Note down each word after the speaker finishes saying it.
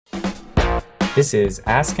This is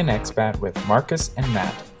Ask an Expat with Marcus and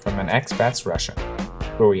Matt from An Expat's Russia,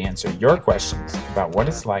 where we answer your questions about what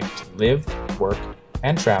it's like to live, work,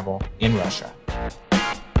 and travel in Russia.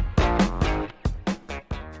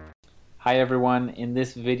 Hi everyone, in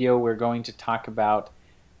this video we're going to talk about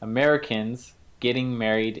Americans getting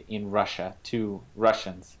married in Russia to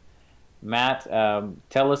Russians. Matt,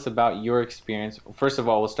 tell us about your experience. First of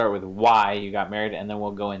all, we'll start with why you got married, and then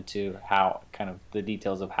we'll go into how, kind of the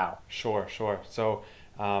details of how. Sure. So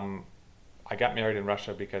I got married in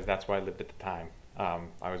Russia because that's where I lived at the time.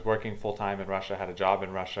 I was working full-time in Russia, had a job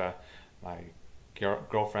in Russia. My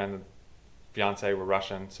girlfriend, fiance were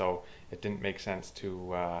Russian, so it didn't make sense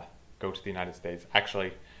to go to the United States.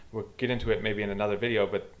 Actually, we'll get into it maybe in another video,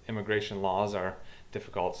 but immigration laws are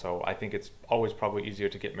difficult, so I think it's always probably easier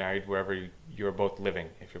to get married wherever you're both living,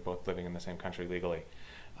 if you're both living in the same country legally.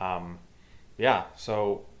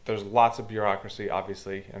 So there's lots of bureaucracy,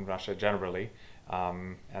 obviously, in Russia generally,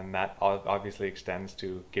 and that obviously extends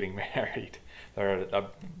to getting married. There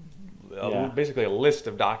are basically a list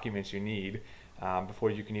of documents you need before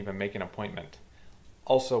you can even make an appointment.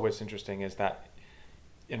 Also, what's interesting is that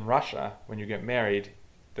in Russia, when you get married,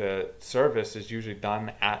 the service is usually done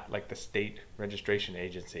at like the state registration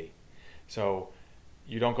agency. So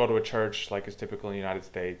you don't go to a church like is typical in the United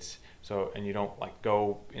States. And you don't like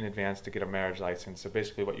go in advance to get a marriage license. So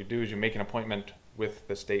basically what you do is you make an appointment with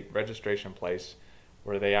the state registration place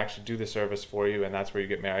where they actually do the service for you, and that's where you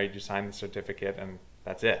get married. You sign the certificate and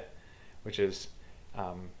that's it, which is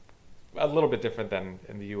a little bit different than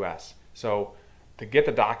in the US. So to get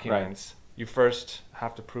the documents, you first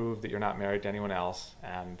have to prove that you're not married to anyone else,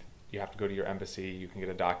 and you have to go to your embassy. You can get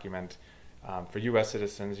a document. For U.S.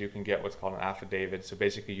 citizens, you can get what's called an affidavit. So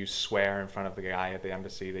basically, you swear in front of the guy at the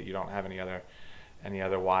embassy that you don't have any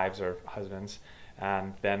other wives or husbands.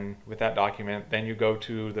 And then with that document, then you go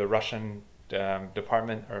to the Russian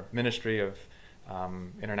Department or Ministry of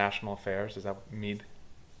International Affairs. Is that MEAD?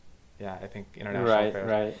 Yeah, I think International Affairs.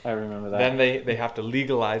 Right. I remember that. Then they have to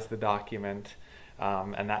legalize the document.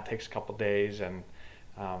 And that takes a couple days, and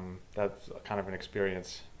that's kind of an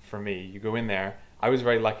experience for me. You go in there. I was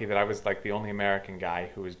very lucky that I was like the only American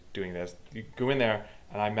guy who was doing this. You go in there,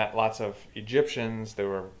 and I met lots of Egyptians. There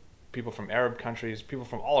were people from Arab countries, people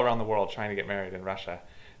from all around the world trying to get married in Russia.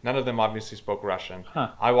 None of them obviously spoke Russian.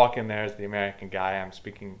 I walk in there as the American guy. I'm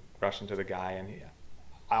speaking Russian to the guy, and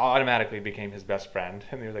I automatically became his best friend.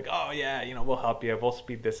 And they were like, "Oh yeah, we'll help you. We'll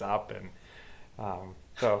speed this up." And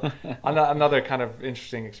so another kind of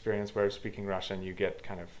interesting experience where speaking Russian, you get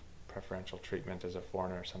kind of preferential treatment as a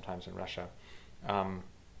foreigner sometimes in Russia.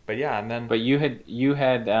 But you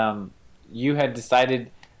had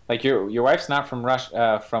decided, like your wife's not from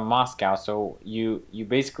Russia, from Moscow, so you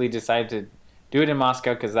basically decided to do it in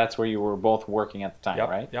Moscow because that's where you were both working at the time,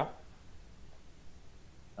 right? Yep.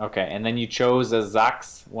 Okay, and then you chose a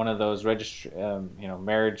ZAGS, one of those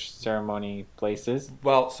marriage ceremony places.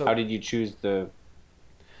 Well, so how did you choose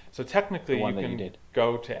So technically, you can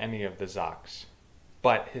go to any of the ZAGS,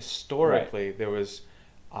 but historically there was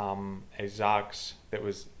a ZAGS that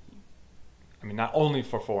was, not only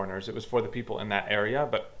for foreigners. It was for the people in that area,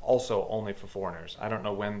 but also only for foreigners. I don't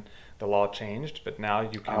know when the law changed, but now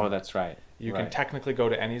you can. Oh, that's right. You can technically go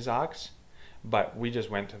to any ZAGS, but we just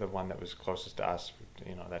went to the one that was closest to us.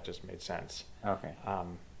 That just made sense. Okay.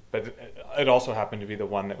 But it also happened to be the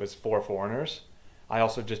one that was for foreigners. I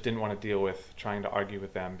also just didn't want to deal with trying to argue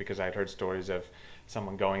with them because I'd heard stories of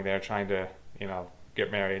someone going there trying to, get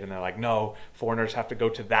married, and they're like, "No, foreigners have to go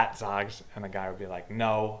to that ZAGS," and the guy would be like,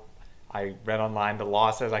 "No, I read online the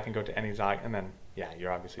law says I can go to any ZAG," and then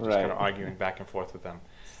you're obviously just kind of arguing back and forth with them.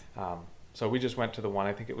 So we just went to the one.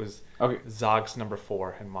 I think it was ZAGS number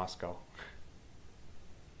 4 in Moscow.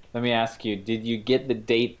 Let me ask you: did you get the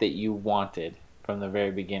date that you wanted from the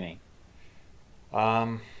very beginning?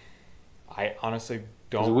 I honestly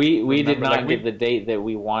don't. We did not get the date that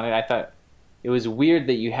we wanted. I thought it was weird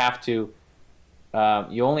that you have to.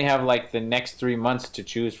 You only have like the next 3 months to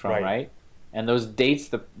choose from, right? And those dates,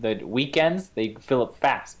 the weekends, they fill up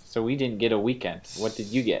fast. So we didn't get a weekend. What did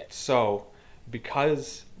you get? So,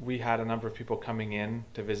 because we had a number of people coming in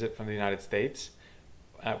to visit from the United States,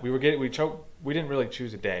 we didn't really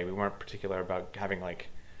choose a day. We weren't particular about having like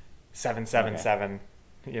 777.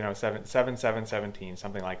 7/7/17,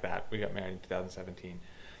 something like that. We got married in 2017.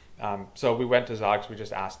 So we went to ZAGS. We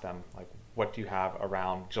just asked them, like, what do you have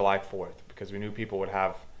around July 4th? Because we knew people would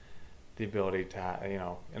have the ability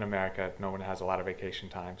to, in America, no one has a lot of vacation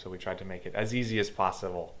time. So we tried to make it as easy as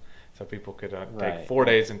possible so people could take 4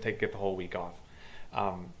 days and get the whole week off.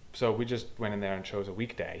 So we just went in there and chose a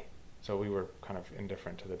weekday. So we were kind of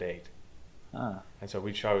indifferent to the date. And so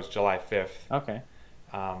we chose July 5th. Okay.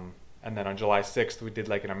 And then on July 6th, we did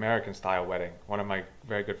like an American style wedding. One of my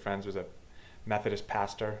very good friends was a Methodist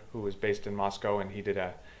pastor who was based in Moscow, and he did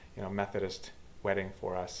a, Methodist wedding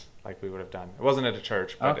for us, like we would have done. It wasn't at a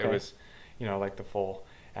church, but it was, like the full.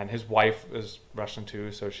 And his wife was Russian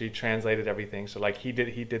too, so she translated everything. So like he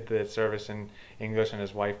did the service in English, and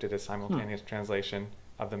his wife did a simultaneous translation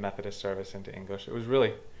of the Methodist service into English. It was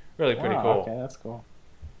really, really pretty cool. Okay, that's cool.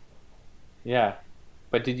 Yeah,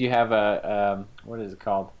 but did you have a what is it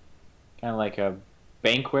called? Kind of like a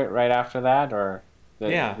banquet right after that, or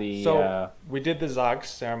so we did the Zags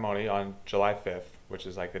ceremony on July 5th, which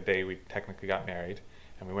is like the day we technically got married,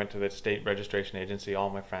 and we went to the state registration agency, all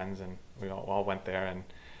my friends, and we all went there, and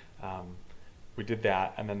we did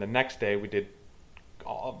that. And then the next day we did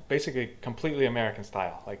basically completely American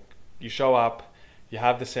style. Like you show up, you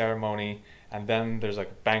have the ceremony, and then there's like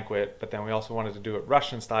a banquet, but then we also wanted to do it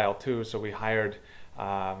Russian style too, so we hired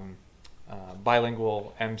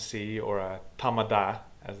bilingual MC, or a tamada,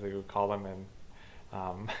 as they would call them in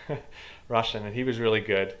Russian, and he was really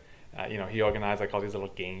good. He organized like all these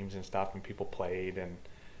little games and stuff, and people played, and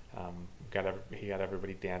he got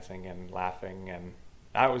everybody dancing and laughing, and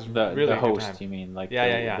that was really the a good host. time. You mean like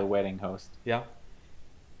the wedding host? Yeah.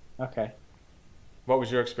 Okay. What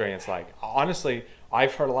was your experience like? Honestly,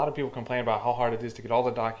 I've heard a lot of people complain about how hard it is to get all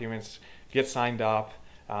the documents, get signed up,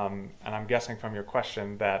 and I'm guessing from your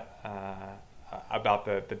question that about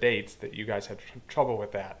the dates that you guys had trouble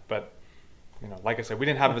with that. But like I said, we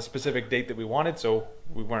didn't have a specific date that we wanted, so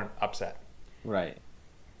we weren't upset. Right.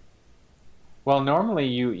 Well, normally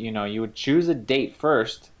you would choose a date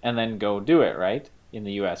first and then go do it, right? In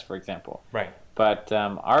the U.S., for example. Right. But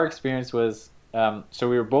our experience was, so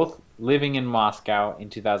we were both living in Moscow in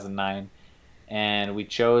 2009, and we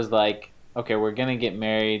chose okay, we're going to get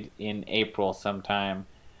married in April sometime.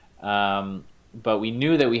 But we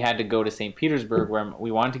knew that we had to go to St. Petersburg, where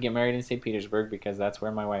we wanted to get married in St. Petersburg because that's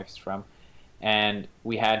where my wife's from. And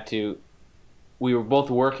we were both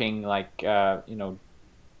working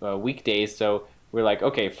weekdays. So we're like,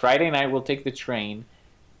 okay, Friday night we'll take the train.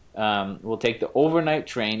 We'll take the overnight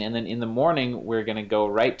train, and then in the morning we're going to go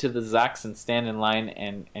right to the Zaks and stand in line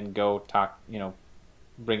and go talk,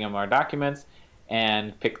 bring them our documents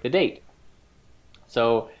and pick the date.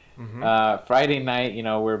 So Friday night,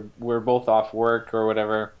 we're both off work or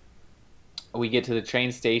whatever. We get to the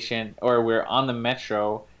train station, or we're on the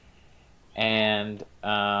metro, and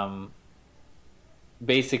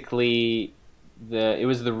basically it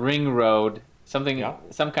was the ring road. Some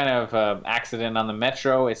kind of accident on the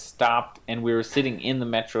metro. It stopped, and we were sitting in the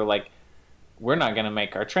metro like, we're not going to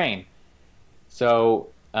make our train. So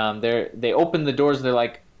they opened the doors. They're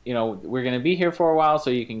like, we're going to be here for a while, so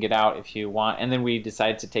you can get out if you want. And then we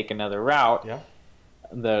decided to take another route. Yeah.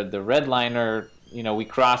 The red liner, we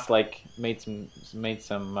crossed, made some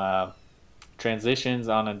transitions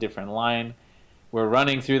on a different line. We're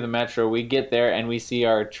running through the metro. We get there, and we see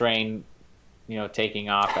our train taking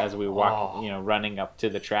off as we walk, running up to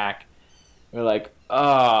the track. We're like,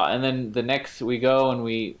 oh, and then we go and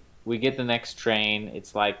we get the next train.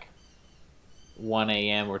 It's like 1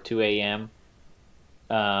 a.m. or 2 a.m.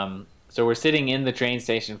 So we're sitting in the train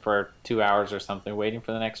station for 2 hours or something, waiting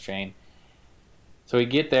for the next train. So we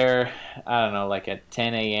get there, I don't know, like at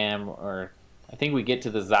 10 a.m. or I think we get to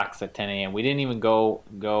the Zaks at 10 a.m. We didn't even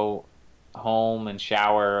go home and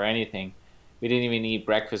shower or anything. We didn't even eat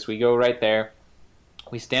breakfast. We go right there.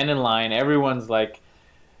 We stand in line. Everyone's like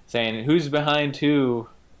saying, "Who's behind who?"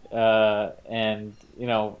 And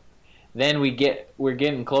then we're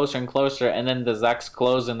getting closer and closer, and then the Zaks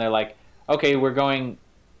close, and they're like, "Okay, we're going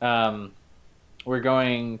to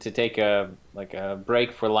take a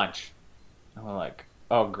break for lunch." And we're like,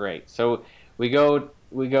 "Oh, great!" So we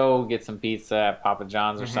go get some pizza at Papa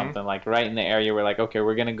John's or something right in the area. We're like, "Okay,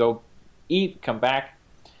 we're gonna go eat, come back."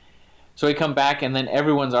 So we come back, and then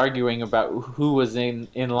everyone's arguing about who was in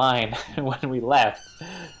line when we left.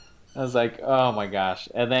 I was like, oh my gosh.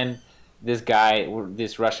 And then this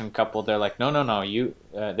Russian couple, they're like, no, you.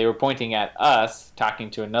 They were pointing at us,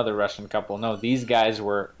 talking to another Russian couple. No, these guys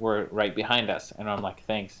were right behind us. And I'm like,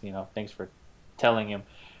 thanks thanks for telling him,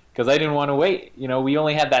 because I didn't want to wait. We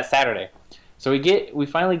only had that Saturday. So we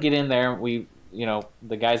finally get in there.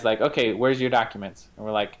 The guy's like, okay, where's your documents? And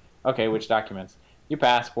we're like, okay, which documents? Your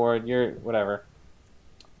passport, your whatever.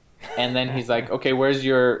 And then he's like, okay, where's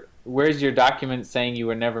your document saying you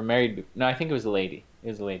were never married? No, I think it was a lady.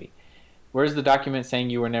 Where's the document saying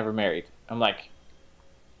you were never married? I'm like,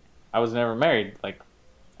 I was never married.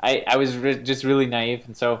 I was just really naive.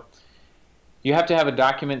 And so you have to have a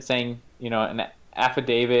document saying,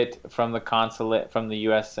 affidavit from the consulate, from the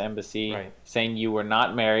U.S. embassy, Right. saying you were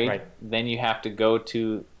not married. Right. Then you have to go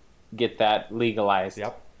to get that legalized.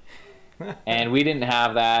 Yep. And we didn't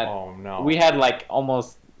have that. Oh no. We had like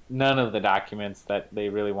almost none of the documents that they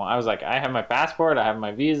really want. I was like, I have my passport, I have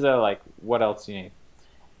my visa, like what else do you need?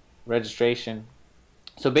 Registration.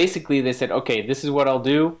 So basically they said, okay, this is what I'll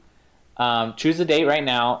do. Choose a date right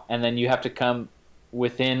now, and then you have to come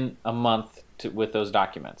within a month with those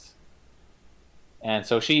documents. And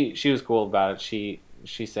so she was cool about it. She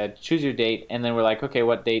said, choose your date, and then we're like, okay,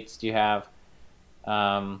 what dates do you have?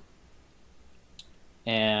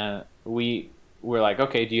 And we were like,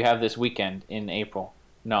 okay, do you have this weekend in April?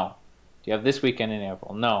 No. Do you have this weekend in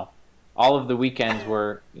April? No. All of the weekends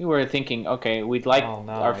we were thinking, okay, we'd like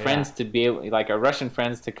our friends to be able, like our Russian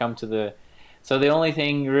friends, to come to the. So the only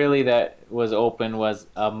thing really that was open was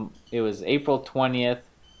it was April 20th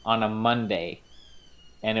on a Monday,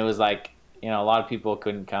 and it was like, a lot of people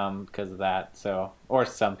couldn't come because of that. So, or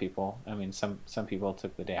some people. I mean, some people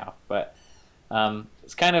took the day off, but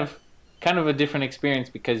it's kind of a different experience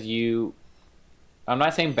because I'm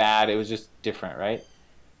not saying bad, it was just different, right?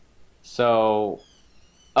 So,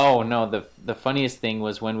 oh no, the funniest thing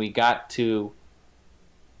was when we got to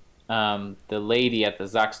the lady at the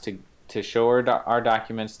ZAX to show her our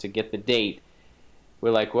documents to get the date.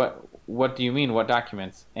 We're like, what do you mean, what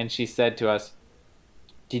documents? And she said to us,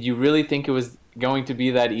 did you really think it was going to be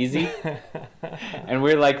that easy? And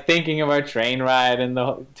we're like thinking of our train ride and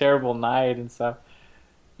the terrible night and stuff.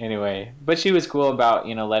 Anyway, but she was cool about,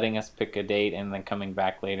 letting us pick a date and then coming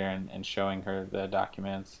back later and showing her the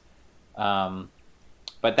documents.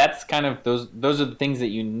 But that's kind of, those are the things that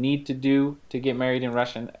you need to do to get married in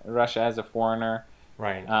Russia as a foreigner.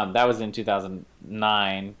 Right. That was in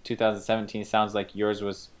 2009. 2017 sounds like yours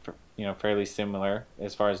was, fairly similar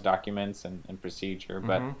as far as documents and procedure.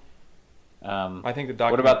 But I think the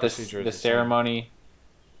document what about procedure the ceremony?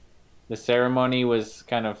 The ceremony was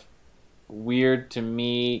kind of weird to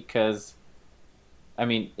me because, I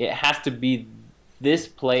mean, it has to be this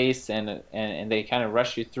place, and they kind of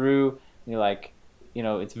rush you through. You're like,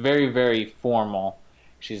 it's very, very formal.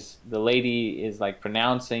 The lady is like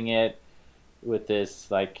pronouncing it with this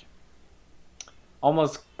like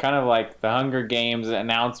almost kind of like the Hunger Games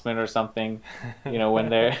announcement or something, when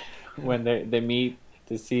they meet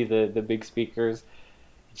to see the big speakers.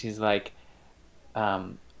 She's like,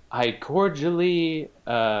 I cordially,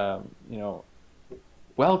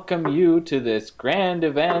 welcome you to this grand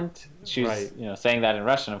event. She was, Right. Saying that in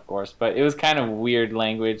Russian, of course, but it was kind of weird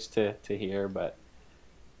language to hear. But,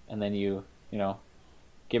 and then you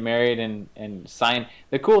get married and sign.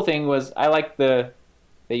 The cool thing was I liked that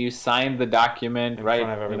you signed the document in right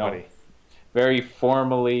front of everybody. Very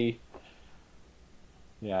formally.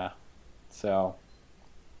 Yeah. So,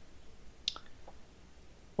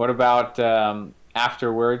 what about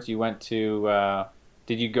afterwards? You went to.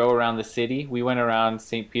 Did you go around the city? We went around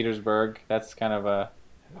St. Petersburg. That's kind of a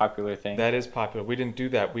popular thing. That is popular. We didn't do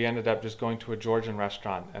that. We ended up just going to a Georgian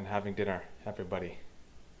restaurant and having dinner, everybody,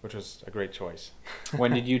 which was a great choice.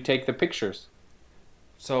 When did you take the pictures?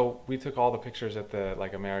 So we took all the pictures at the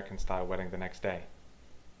American style wedding the next day.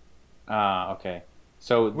 Ah, okay.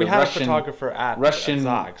 So we had a photographer at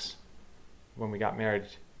Zags when we got married.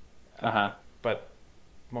 But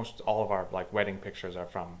all of our wedding pictures are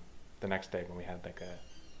from the next day when we had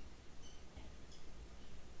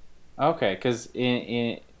Okay, because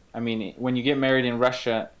I mean, when you get married in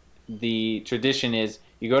Russia, the tradition is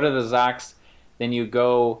you go to the ZAX, then you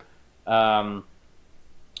go around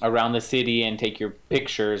the city and take your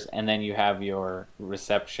pictures, and then you have your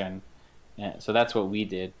reception. So that's what we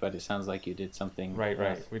did, but it sounds like you did something. Right.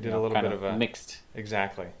 We did a little bit of a mixed.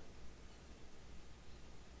 Exactly.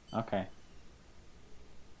 Okay.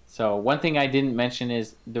 So one thing I didn't mention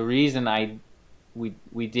is the reason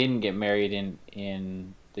we didn't get married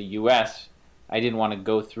in the U.S. I didn't want to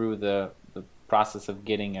go through the process of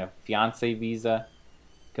getting a fiancé visa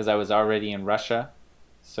because I was already in Russia,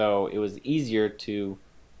 so it was easier to,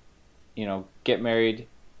 get married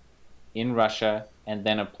in Russia and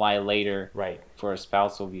then apply later for a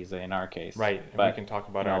spousal visa in our case. Right, and we can talk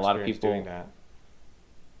about our experience doing that.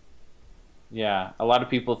 Yeah, a lot of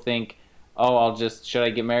people think, oh, should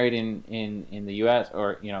I get married in the U.S.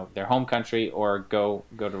 or their home country or go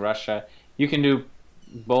to Russia? You can do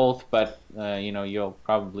both, but you'll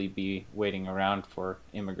probably be waiting around for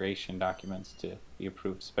immigration documents to be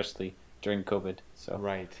approved, especially during COVID. So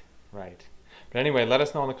right. But anyway, let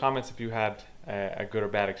us know in the comments if you had a good or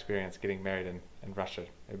bad experience getting married in Russia.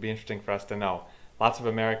 It'd be interesting for us to know. Lots of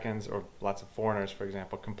Americans or lots of foreigners, for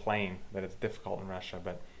example, complain that it's difficult in Russia,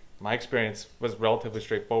 but my experience was relatively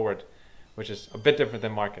straightforward. which is a bit different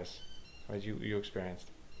than Marcus, as you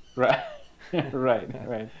experienced. Right,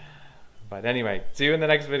 right. But anyway, see you in the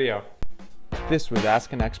next video. This was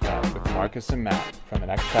Ask an Expat with Marcus and Matt from An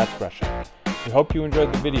Expat's Russia. We hope you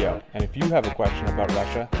enjoyed the video, and if you have a question about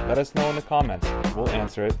Russia, let us know in the comments. We'll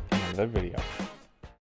answer it in another video.